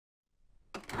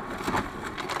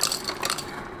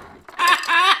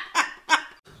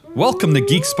Welcome to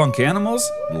Geek Spunk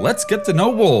Animals. Let's get to know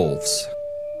wolves.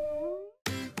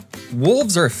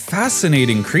 Wolves are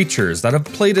fascinating creatures that have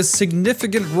played a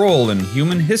significant role in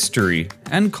human history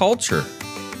and culture.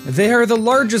 They are the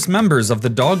largest members of the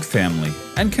dog family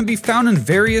and can be found in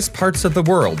various parts of the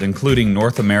world, including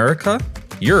North America,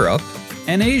 Europe,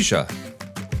 and Asia.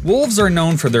 Wolves are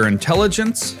known for their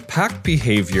intelligence, pack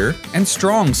behavior, and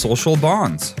strong social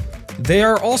bonds. They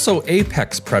are also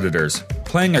apex predators,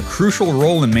 playing a crucial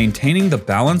role in maintaining the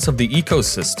balance of the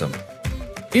ecosystem.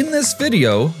 In this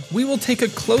video, we will take a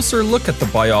closer look at the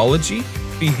biology,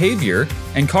 behavior,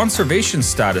 and conservation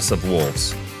status of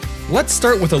wolves. Let's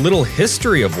start with a little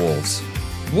history of wolves.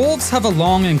 Wolves have a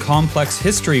long and complex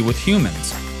history with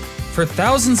humans. For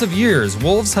thousands of years,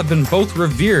 wolves have been both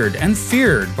revered and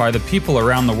feared by the people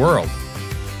around the world.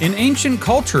 In ancient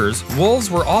cultures, wolves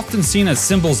were often seen as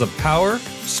symbols of power,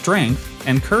 strength,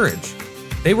 and courage.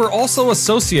 They were also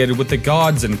associated with the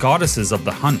gods and goddesses of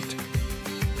the hunt.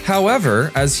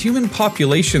 However, as human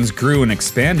populations grew and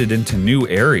expanded into new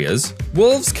areas,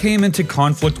 wolves came into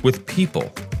conflict with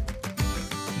people.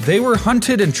 They were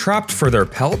hunted and trapped for their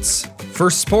pelts, for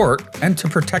sport, and to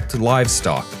protect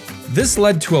livestock. This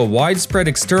led to a widespread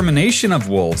extermination of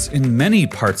wolves in many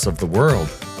parts of the world.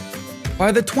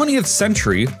 By the 20th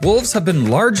century, wolves have been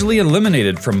largely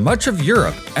eliminated from much of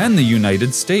Europe and the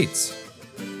United States.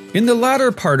 In the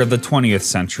latter part of the 20th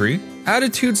century,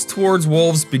 attitudes towards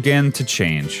wolves began to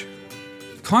change.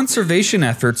 Conservation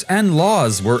efforts and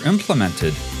laws were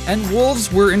implemented, and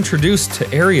wolves were introduced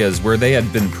to areas where they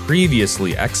had been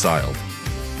previously exiled.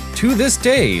 To this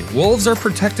day, wolves are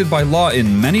protected by law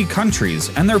in many countries,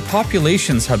 and their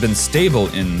populations have been stable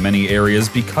in many areas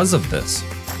because of this.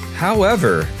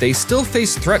 However, they still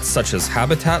face threats such as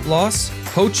habitat loss,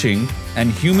 poaching, and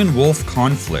human-wolf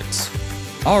conflicts.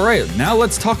 Alright, now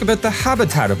let's talk about the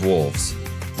habitat of wolves.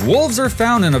 Wolves are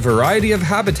found in a variety of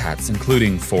habitats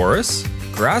including forests,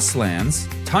 grasslands,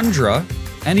 tundra,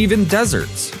 and even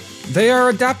deserts. They are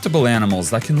adaptable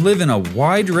animals that can live in a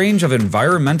wide range of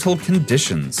environmental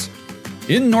conditions.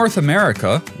 In North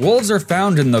America, wolves are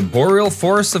found in the boreal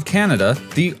forests of Canada,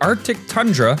 the Arctic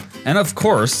tundra, and of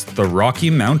course, the Rocky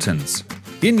Mountains.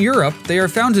 In Europe, they are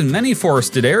found in many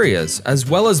forested areas, as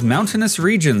well as mountainous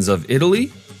regions of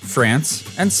Italy,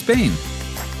 France, and Spain.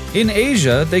 In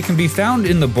Asia, they can be found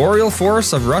in the boreal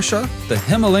forests of Russia, the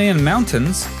Himalayan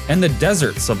mountains, and the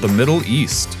deserts of the Middle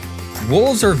East.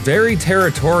 Wolves are very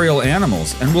territorial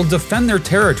animals and will defend their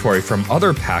territory from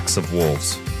other packs of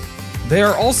wolves. They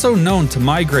are also known to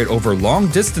migrate over long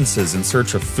distances in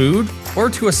search of food or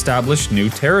to establish new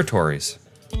territories.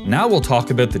 Now we'll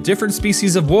talk about the different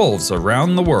species of wolves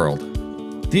around the world.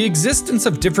 The existence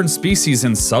of different species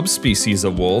and subspecies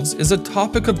of wolves is a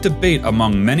topic of debate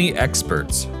among many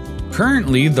experts.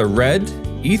 Currently, the red,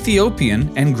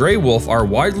 Ethiopian, and gray wolf are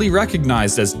widely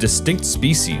recognized as distinct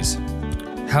species.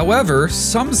 However,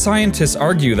 some scientists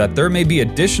argue that there may be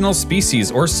additional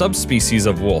species or subspecies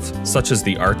of wolf, such as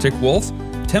the Arctic wolf,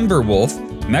 timber wolf,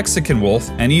 Mexican wolf,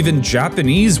 and even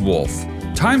Japanese wolf.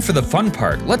 Time for the fun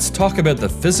part. Let's talk about the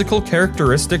physical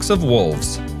characteristics of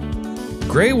wolves.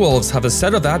 Gray wolves have a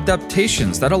set of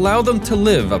adaptations that allow them to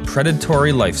live a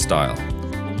predatory lifestyle.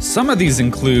 Some of these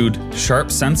include sharp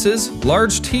senses,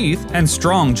 large teeth, and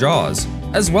strong jaws,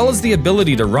 as well as the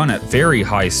ability to run at very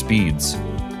high speeds.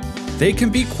 They can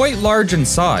be quite large in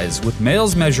size, with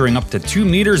males measuring up to 2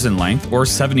 meters in length or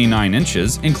 79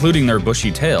 inches, including their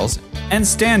bushy tails, and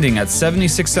standing at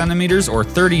 76 centimeters or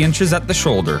 30 inches at the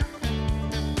shoulder.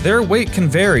 Their weight can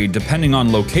vary depending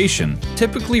on location,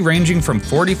 typically ranging from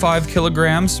 45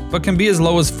 kilograms, but can be as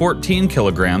low as 14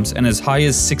 kilograms and as high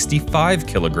as 65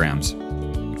 kilograms.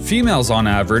 Females on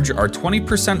average are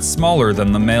 20% smaller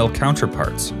than the male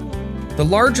counterparts. The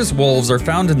largest wolves are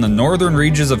found in the northern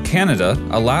regions of Canada,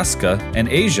 Alaska, and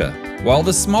Asia, while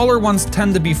the smaller ones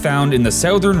tend to be found in the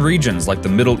southern regions like the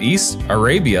Middle East,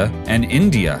 Arabia, and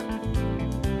India.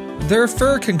 Their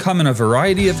fur can come in a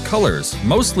variety of colors,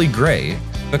 mostly gray,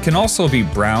 but can also be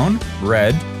brown,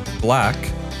 red, black,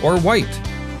 or white,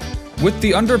 with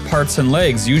the underparts and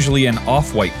legs usually an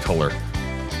off-white color.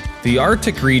 The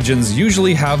Arctic regions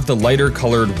usually have the lighter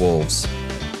colored wolves.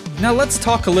 Now let's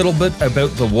talk a little bit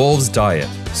about the wolves' diet.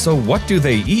 So what do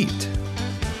they eat?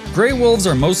 Gray wolves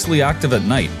are mostly active at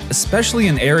night, especially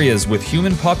in areas with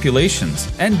human populations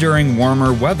and during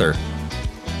warmer weather.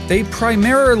 They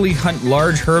primarily hunt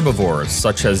large herbivores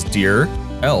such as deer,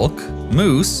 elk,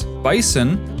 moose,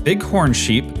 bison, bighorn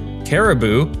sheep,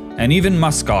 caribou, and even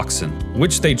musk oxen,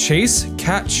 which they chase,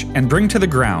 catch, and bring to the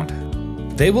ground.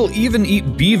 They will even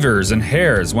eat beavers and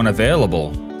hares when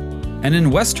available. And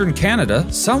in Western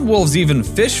Canada, some wolves even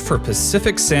fish for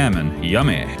Pacific salmon.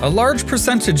 Yummy. A large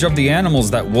percentage of the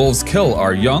animals that wolves kill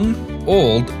are young,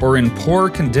 old, or in poor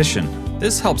condition.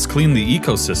 This helps clean the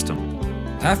ecosystem.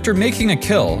 After making a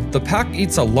kill, the pack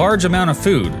eats a large amount of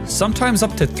food, sometimes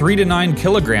up to 3 to 9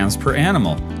 kilograms per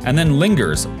animal, and then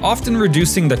lingers, often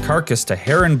reducing the carcass to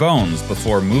hair and bones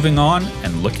before moving on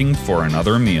and looking for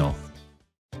another meal.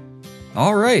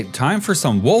 Alright, time for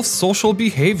some wolf social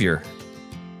behavior.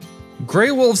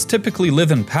 Gray wolves typically live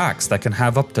in packs that can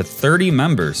have up to 30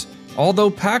 members,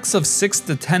 although packs of 6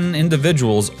 to 10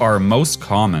 individuals are most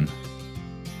common.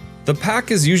 The pack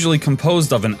is usually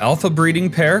composed of an alpha breeding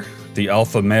pair, the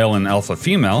alpha male and alpha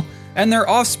female, and their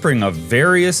offspring of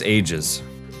various ages.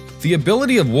 The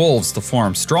ability of wolves to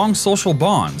form strong social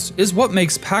bonds is what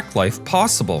makes pack life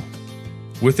possible.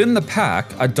 Within the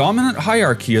pack, a dominant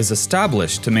hierarchy is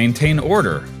established to maintain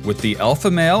order, with the alpha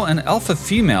male and alpha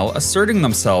female asserting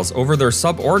themselves over their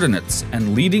subordinates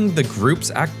and leading the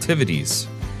group's activities.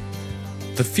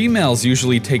 The females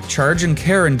usually take charge and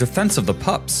care in defense of the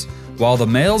pups, while the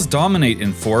males dominate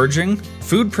in foraging,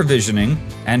 food provisioning,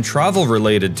 and travel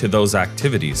related to those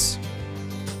activities.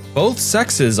 Both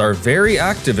sexes are very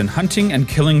active in hunting and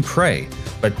killing prey,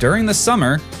 but during the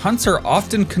summer, hunts are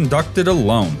often conducted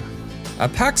alone. A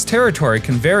pack's territory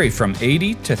can vary from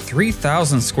 80 to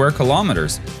 3,000 square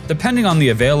kilometers, depending on the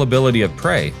availability of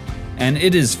prey, and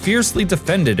it is fiercely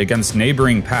defended against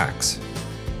neighboring packs.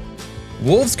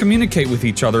 Wolves communicate with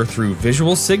each other through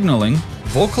visual signaling,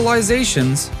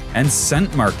 vocalizations, and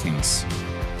scent markings.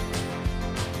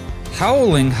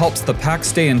 Howling helps the pack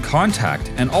stay in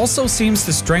contact and also seems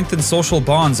to strengthen social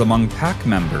bonds among pack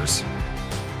members.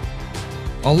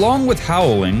 Along with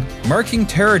howling, marking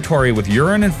territory with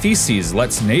urine and feces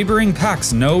lets neighboring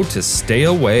packs know to stay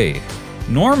away.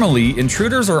 Normally,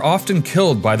 intruders are often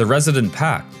killed by the resident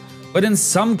pack, but in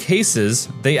some cases,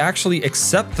 they actually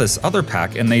accept this other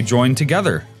pack and they join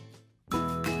together.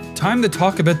 Time to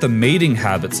talk about the mating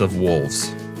habits of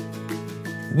wolves.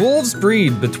 Wolves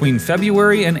breed between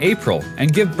February and April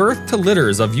and give birth to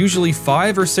litters of usually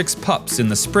 5 or 6 pups in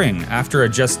the spring after a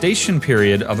gestation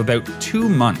period of about 2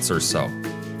 months or so.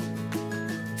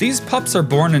 These pups are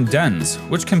born in dens,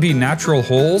 which can be natural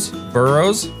holes,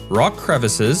 burrows, rock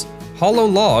crevices, hollow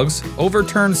logs,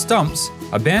 overturned stumps,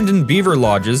 abandoned beaver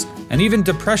lodges, and even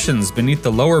depressions beneath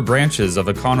the lower branches of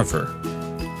a conifer.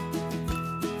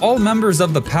 All members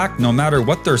of the pack, no matter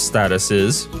what their status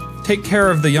is, take care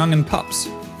of the young and pups.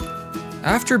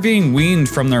 After being weaned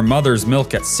from their mother's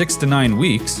milk at 6 to 9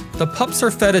 weeks, the pups are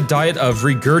fed a diet of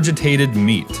regurgitated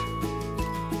meat.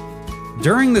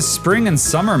 During the spring and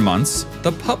summer months,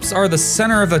 the pups are the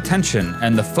center of attention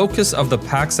and the focus of the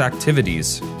pack's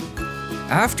activities.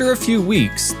 After a few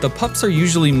weeks, the pups are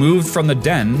usually moved from the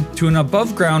den to an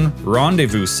above-ground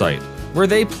rendezvous site, where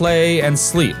they play and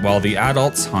sleep while the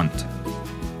adults hunt.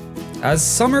 As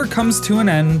summer comes to an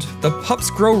end, the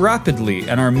pups grow rapidly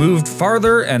and are moved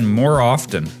farther and more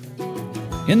often.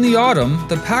 In the autumn,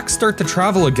 the packs start to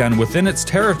travel again within its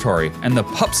territory, and the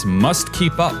pups must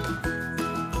keep up.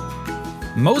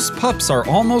 Most pups are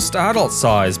almost adult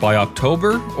size by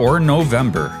October or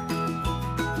November.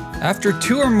 After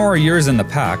 2 or more years in the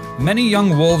pack, many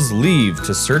young wolves leave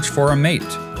to search for a mate,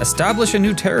 establish a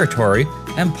new territory,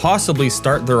 and possibly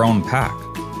start their own pack.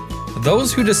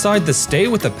 Those who decide to stay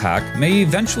with the pack may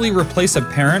eventually replace a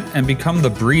parent and become the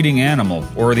breeding animal,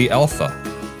 or the alpha.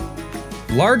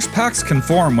 Large packs can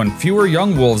form when fewer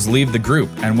young wolves leave the group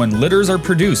and when litters are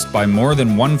produced by more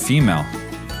than one female.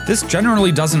 This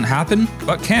generally doesn't happen,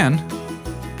 but can.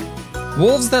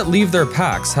 Wolves that leave their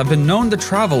packs have been known to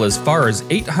travel as far as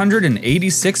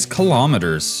 886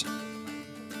 kilometers.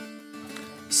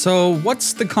 So,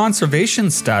 what's the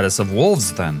conservation status of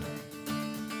wolves then?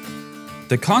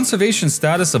 The conservation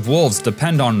status of wolves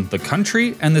depend on the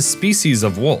country and the species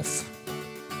of wolf.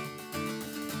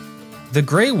 The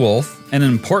gray wolf, an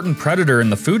important predator in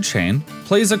the food chain,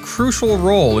 plays a crucial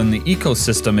role in the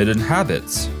ecosystem it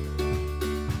inhabits.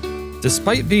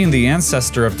 Despite being the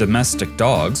ancestor of domestic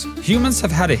dogs, humans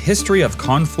have had a history of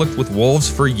conflict with wolves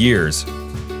for years.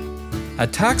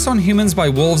 Attacks on humans by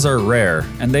wolves are rare,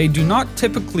 and they do not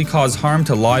typically cause harm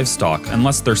to livestock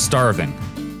unless they're starving.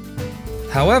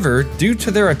 However, due to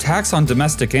their attacks on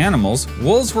domestic animals,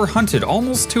 wolves were hunted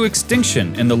almost to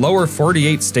extinction in the lower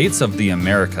 48 states of the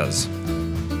Americas.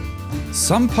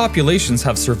 Some populations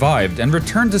have survived and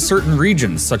returned to certain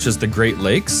regions such as the Great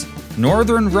Lakes,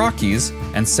 Northern Rockies,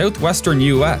 and southwestern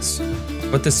US,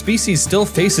 but the species still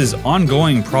faces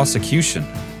ongoing prosecution.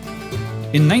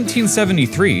 In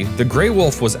 1973, the gray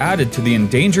wolf was added to the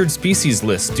endangered species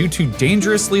list due to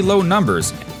dangerously low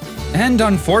numbers And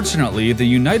unfortunately, the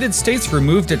United States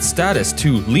removed its status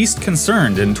to least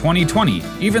concerned in 2020,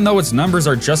 even though its numbers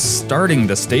are just starting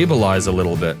to stabilize a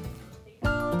little bit.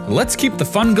 Let's keep the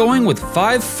fun going with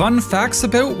 5 fun facts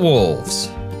about wolves.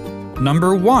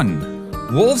 Number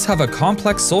 1. Wolves have a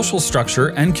complex social structure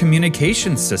and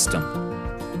communication system.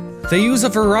 They use a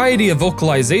variety of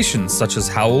vocalizations such as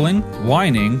howling,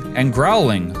 whining, and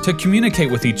growling to communicate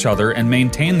with each other and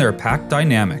maintain their pack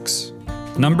dynamics.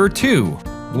 Number 2.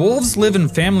 Wolves live in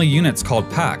family units called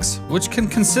packs, which can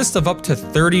consist of up to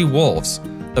 30 wolves.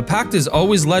 The pack is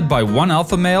always led by one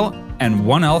alpha male and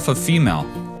one alpha female.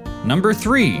 Number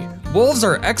 3. Wolves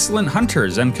are excellent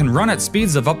hunters and can run at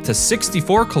speeds of up to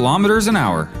 64 kilometers an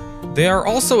hour. They are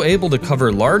also able to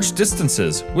cover large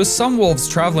distances, with some wolves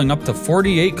traveling up to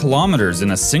 48 kilometers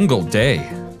in a single day.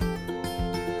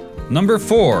 Number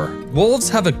 4. Wolves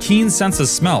have a keen sense of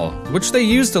smell, which they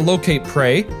use to locate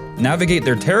prey, navigate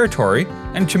their territory,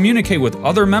 and communicate with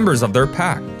other members of their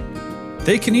pack.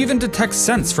 They can even detect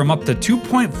scents from up to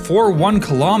 2.41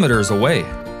 kilometers away.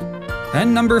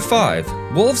 And number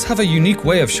 5. Wolves have a unique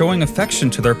way of showing affection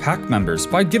to their pack members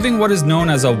by giving what is known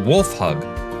as a wolf hug.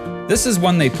 This is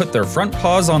when they put their front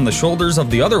paws on the shoulders of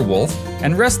the other wolf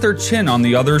and rest their chin on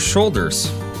the other's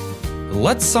shoulders.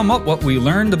 Let's sum up what we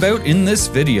learned about in this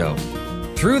video.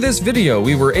 Through this video,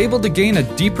 we were able to gain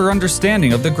a deeper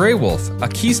understanding of the gray wolf, a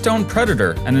keystone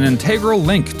predator, and an integral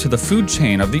link to the food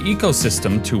chain of the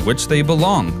ecosystem to which they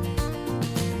belong.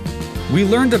 We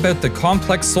learned about the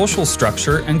complex social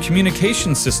structure and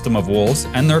communication system of wolves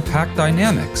and their pack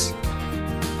dynamics.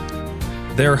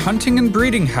 Their hunting and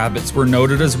breeding habits were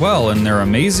noted as well, and their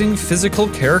amazing physical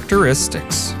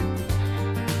characteristics.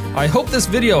 I hope this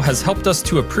video has helped us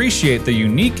to appreciate the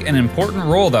unique and important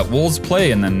role that wolves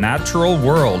play in the natural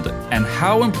world and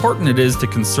how important it is to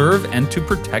conserve and to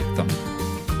protect them.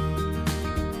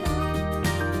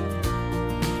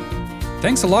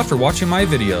 Thanks a lot for watching my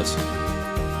videos.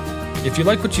 If you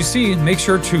like what you see, make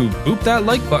sure to boop that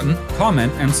like button,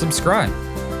 comment, and subscribe.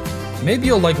 Maybe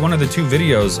you'll like one of the 2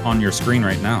 videos on your screen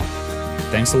right now.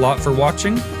 Thanks a lot for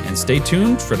watching, and stay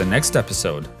tuned for the next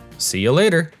episode. See you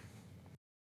later.